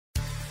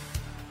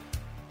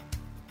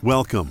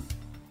Welcome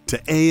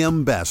to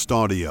AM Best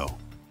Audio.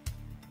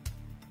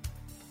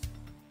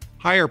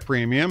 Higher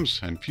premiums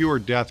and fewer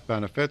death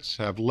benefits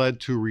have led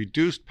to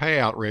reduced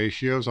payout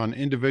ratios on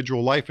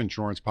individual life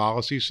insurance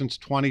policies since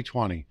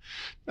 2020.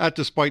 That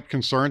despite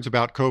concerns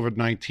about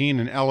COVID-19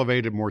 and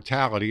elevated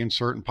mortality in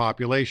certain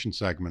population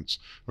segments,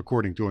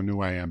 according to a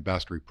new AM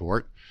Best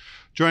report.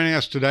 Joining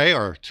us today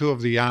are two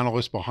of the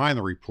analysts behind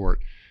the report,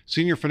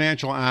 Senior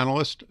Financial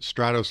Analyst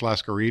Stratos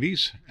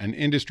Laskarides and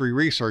Industry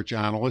Research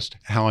Analyst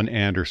Helen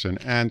Andersen.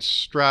 And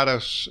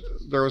Stratos,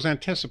 there was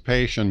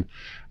anticipation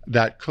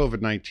that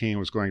COVID-19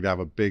 was going to have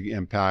a big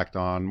impact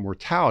on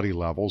mortality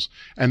levels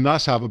and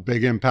thus have a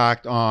big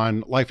impact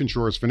on life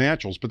insurers'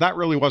 financials. But that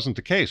really wasn't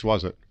the case,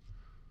 was it?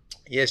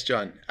 Yes,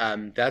 John,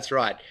 that's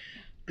right.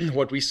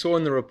 What we saw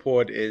in the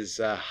report is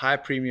high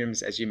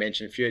premiums, as you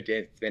mentioned, fewer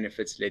death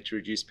benefits led to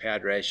reduced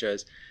payout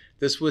ratios.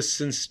 This was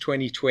since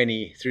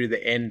 2020 through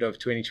the end of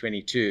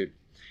 2022,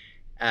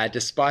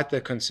 despite the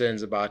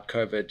concerns about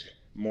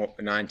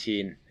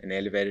COVID-19 and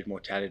elevated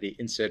mortality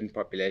in certain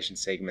population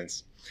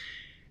segments.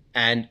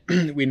 And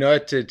we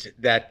noted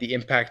that the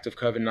impact of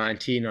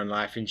COVID-19 on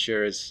life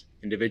insurers'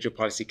 individual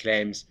policy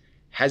claims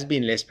has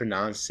been less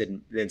pronounced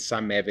than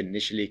some may have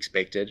initially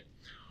expected,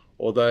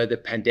 although the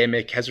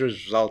pandemic has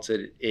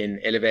resulted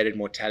in elevated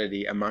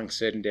mortality among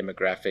certain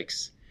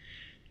demographics.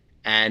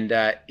 And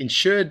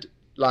insured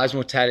lives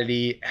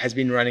mortality has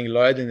been running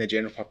lower than the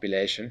general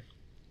population,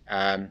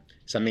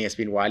 something that's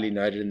been widely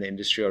noted in the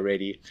industry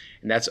already.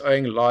 And that's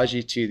owing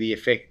largely to the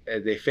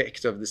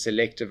effect of the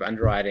selective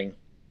underwriting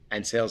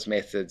and sales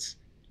methods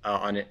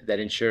that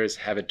insurers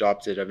have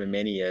adopted over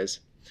many years.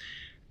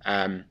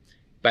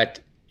 But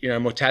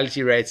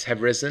mortality rates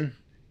have risen.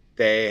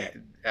 They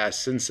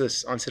since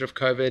this onset of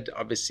COVID,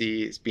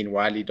 obviously it's been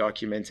widely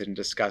documented and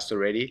discussed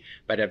already,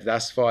 but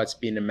thus far it's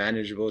been a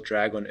manageable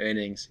drag on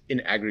earnings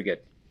in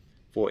aggregate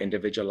for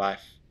individual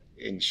life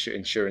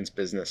insurance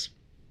business.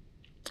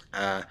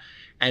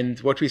 And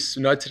what we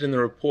noted in the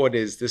report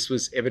is this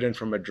was evident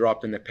from a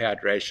drop in the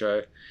payout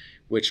ratio,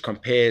 which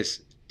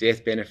compares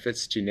death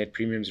benefits to net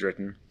premiums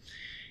written,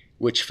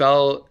 which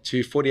fell to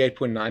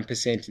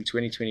 48.9% in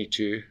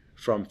 2022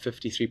 from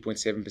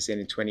 53.7%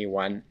 in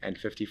 21 and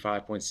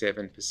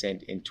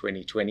 55.7% in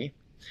 2020.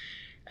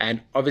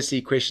 And obviously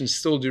questions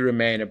still do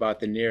remain about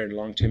the near and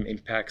long-term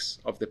impacts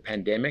of the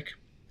pandemic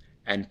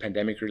and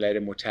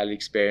pandemic-related mortality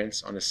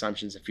experience on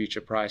assumptions of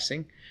future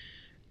pricing.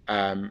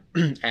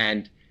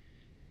 And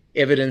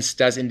evidence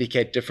does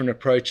indicate different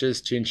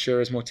approaches to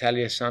insurers'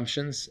 mortality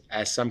assumptions,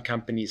 as some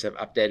companies have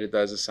updated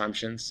those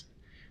assumptions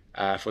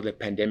for the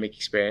pandemic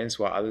experience,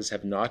 while others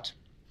have not.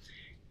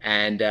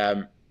 And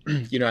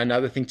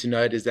another thing to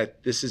note is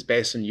that this is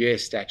based on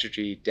US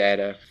statutory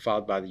data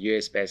filed by the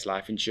US-based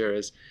life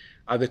insurers.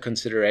 Other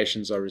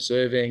considerations are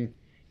reserving,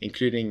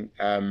 including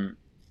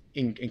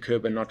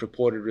incurred but not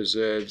reported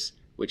reserves,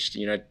 which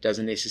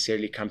doesn't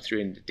necessarily come through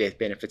in the death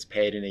benefits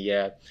paid in a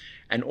year.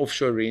 And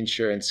offshore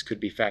reinsurance could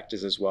be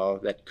factors as well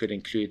that could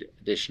include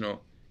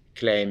additional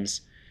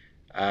claims.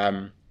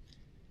 And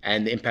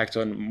the impact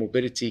on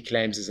morbidity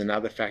claims is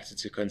another factor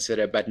to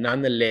consider. But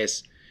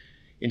nonetheless,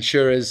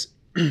 insurers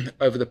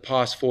over the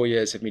past 4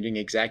 years have been doing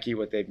exactly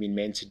what they've been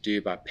meant to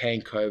do by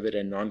paying COVID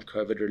and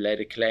non-COVID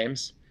related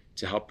claims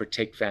to help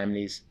protect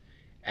families.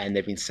 And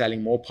they've been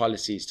selling more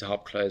policies to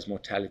help close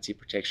mortality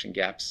protection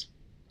gaps.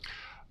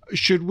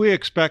 Should we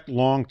expect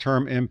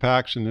long-term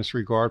impacts in this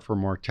regard for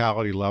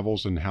mortality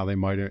levels and how they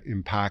might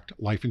impact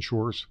life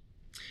insurers?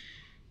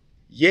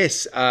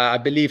 Yes, I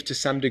believe to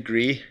some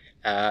degree.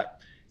 The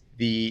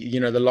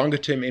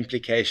longer-term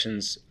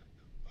implications,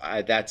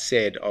 that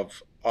said,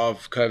 of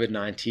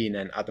COVID-19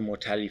 and other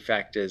mortality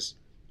factors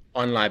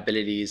on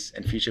liabilities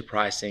and future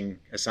pricing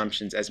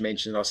assumptions, as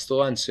mentioned, are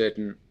still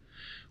uncertain,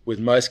 with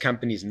most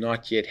companies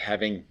not yet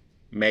having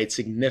made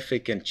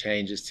significant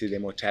changes to their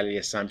mortality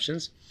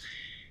assumptions.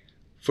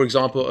 For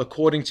example,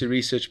 according to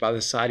research by the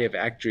Society of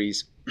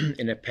Actuaries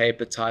in a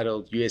paper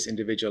titled U.S.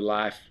 Individual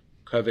Life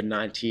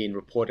COVID-19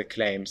 Reported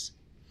Claims,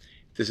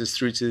 this is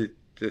through to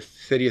the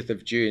 30th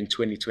of June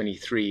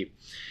 2023,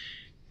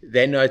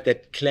 they note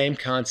that claim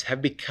counts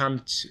have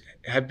begun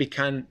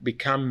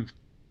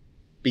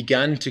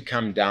to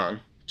come down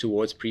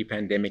towards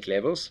pre-pandemic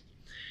levels.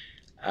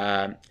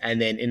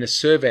 And then in a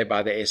survey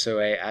by the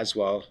SOA as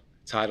well,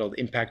 titled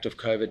Impact of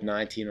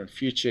COVID-19 on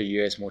Future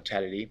U.S.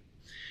 Mortality,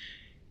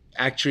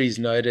 actuaries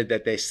noted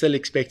that they still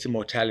expected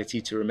mortality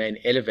to remain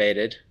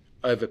elevated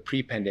over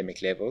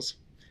pre-pandemic levels,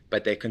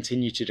 but they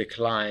continue to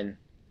decline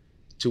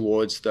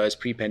towards those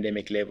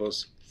pre-pandemic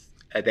levels.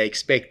 They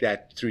expect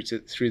that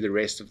through the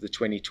rest of the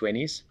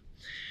 2020s.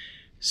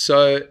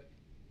 So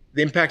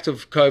the impact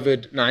of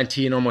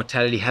COVID-19 on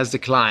mortality has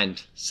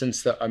declined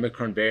since the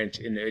Omicron variant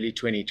in early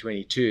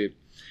 2022.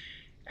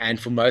 And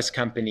for most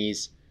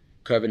companies,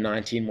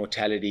 COVID-19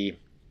 mortality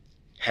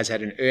has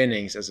had an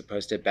earnings as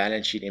opposed to a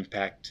balance sheet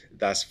impact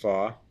thus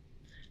far,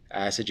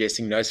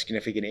 suggesting no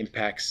significant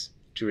impacts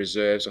to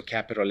reserves or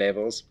capital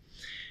levels.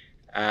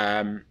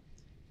 And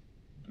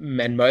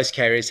most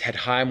carriers had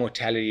higher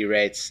mortality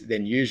rates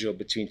than usual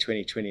between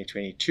 2020 and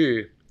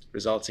 2022,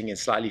 resulting in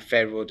slightly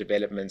favorable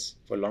developments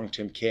for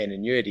long-term care and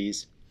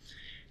annuities.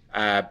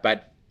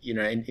 But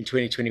in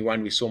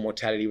 2021, we saw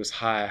mortality was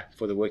higher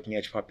for the working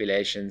age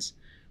populations,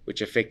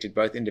 which affected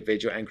both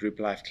individual and group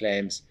life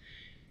claims.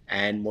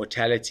 And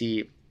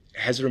mortality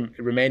has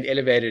remained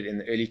elevated in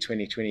the early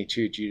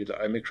 2022 due to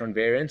the Omicron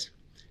variant,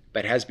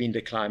 but has been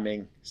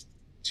declining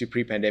to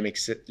pre-pandemic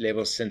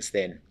levels since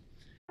then.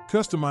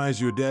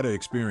 Customize your data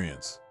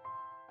experience.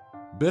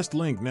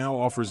 BestLink now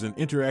offers an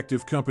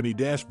interactive company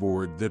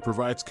dashboard that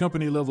provides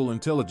company-level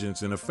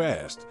intelligence in a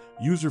fast,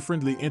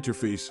 user-friendly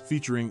interface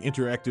featuring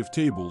interactive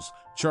tables,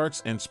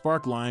 charts, and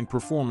Sparkline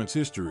performance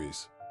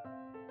histories.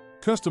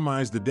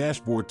 Customize the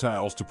dashboard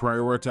tiles to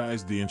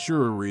prioritize the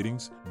insurer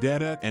ratings,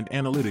 data, and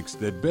analytics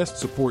that best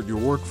support your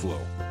workflow.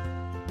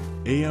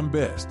 AM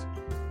Best.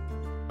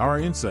 Our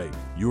insight,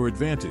 your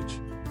advantage.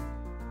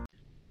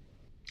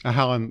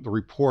 Helen, the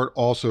report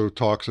also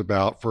talks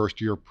about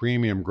first-year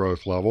premium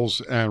growth levels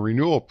and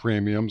renewal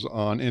premiums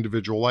on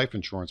individual life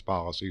insurance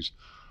policies.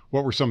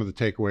 What were some of the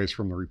takeaways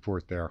from the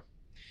report there?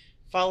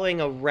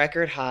 Following a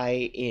record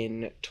high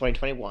in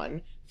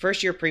 2021,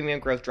 first-year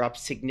premium growth dropped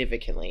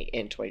significantly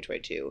in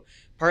 2022,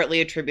 partly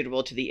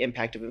attributable to the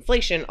impact of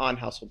inflation on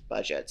household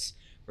budgets.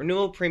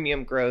 Renewal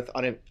premium growth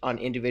on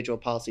individual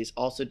policies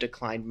also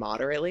declined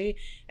moderately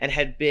and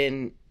had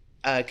been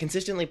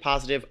consistently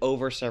positive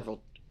over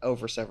several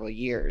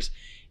years.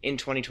 In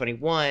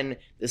 2021,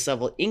 this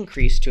level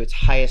increased to its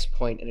highest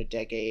point in a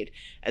decade,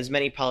 as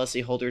many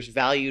policyholders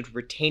valued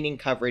retaining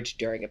coverage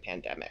during a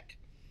pandemic.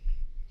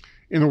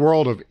 In the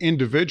world of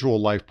individual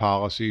life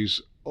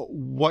policies,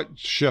 what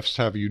shifts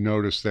have you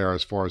noticed there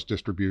as far as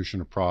distribution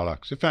of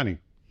products, if any?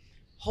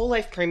 Whole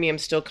life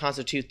premiums still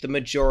constitute the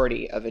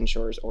majority of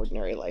insurers'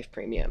 ordinary life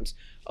premiums,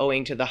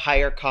 owing to the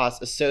higher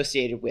costs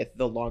associated with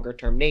the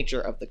longer-term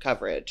nature of the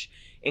coverage,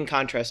 in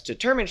contrast to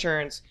term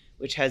insurance,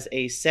 which has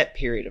a set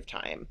period of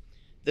time.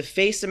 The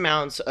face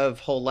amounts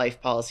of whole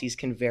life policies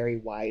can vary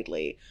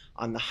widely.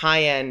 On the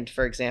high end,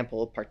 for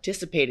example,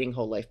 participating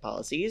whole life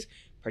policies,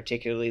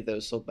 particularly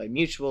those sold by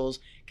mutuals,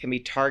 can be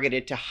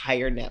targeted to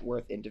higher net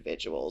worth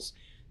individuals.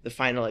 The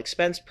final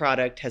expense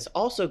product has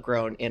also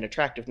grown in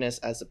attractiveness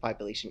as the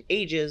population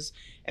ages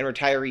and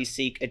retirees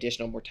seek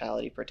additional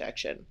mortality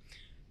protection.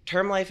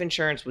 Term life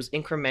insurance was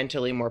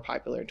incrementally more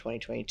popular in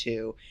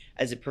 2022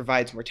 as it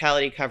provides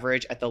mortality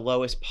coverage at the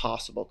lowest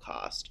possible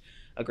cost,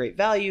 a great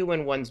value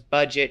when one's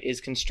budget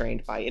is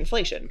constrained by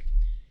inflation.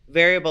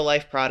 Variable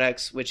life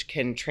products, which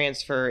can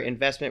transfer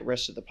investment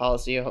risk to the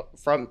policy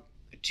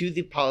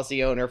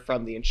owner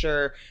from the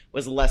insurer,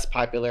 was less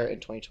popular in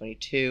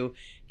 2022,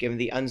 given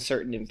the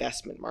uncertain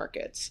investment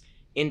markets.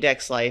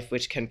 Index life,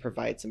 which can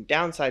provide some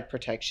downside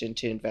protection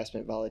to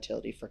investment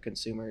volatility for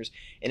consumers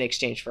in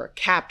exchange for a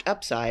capped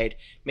upside,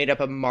 made up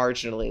a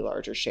marginally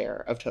larger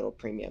share of total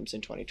premiums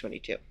in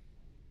 2022.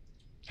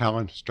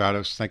 Helen,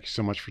 Stratos, thank you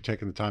so much for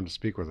taking the time to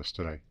speak with us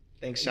today.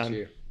 Thanks, John. Thank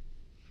you.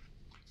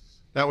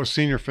 That was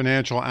Senior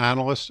Financial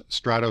Analyst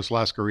Stratos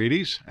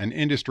Laskarides and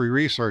Industry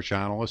Research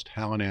Analyst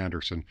Helen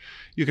Andersen.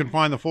 You can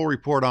find the full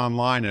report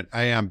online at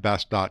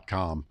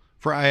ambest.com.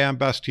 For AM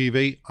Best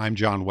TV, I'm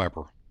John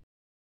Weber.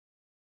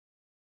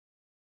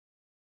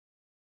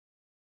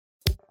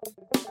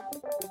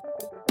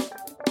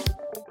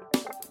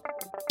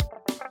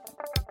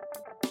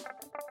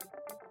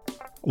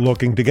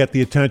 Looking to get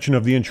the attention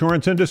of the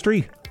insurance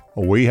industry?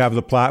 We have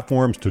the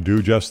platforms to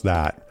do just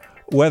that.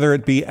 Whether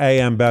it be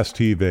AM Best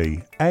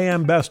TV,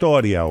 AM Best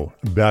Audio,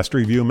 Best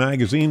Review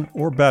Magazine,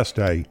 or Best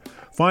Day,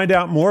 find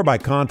out more by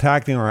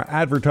contacting our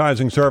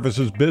Advertising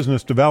Services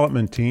Business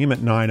Development Team at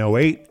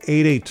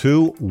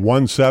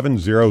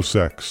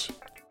 908-882-1706.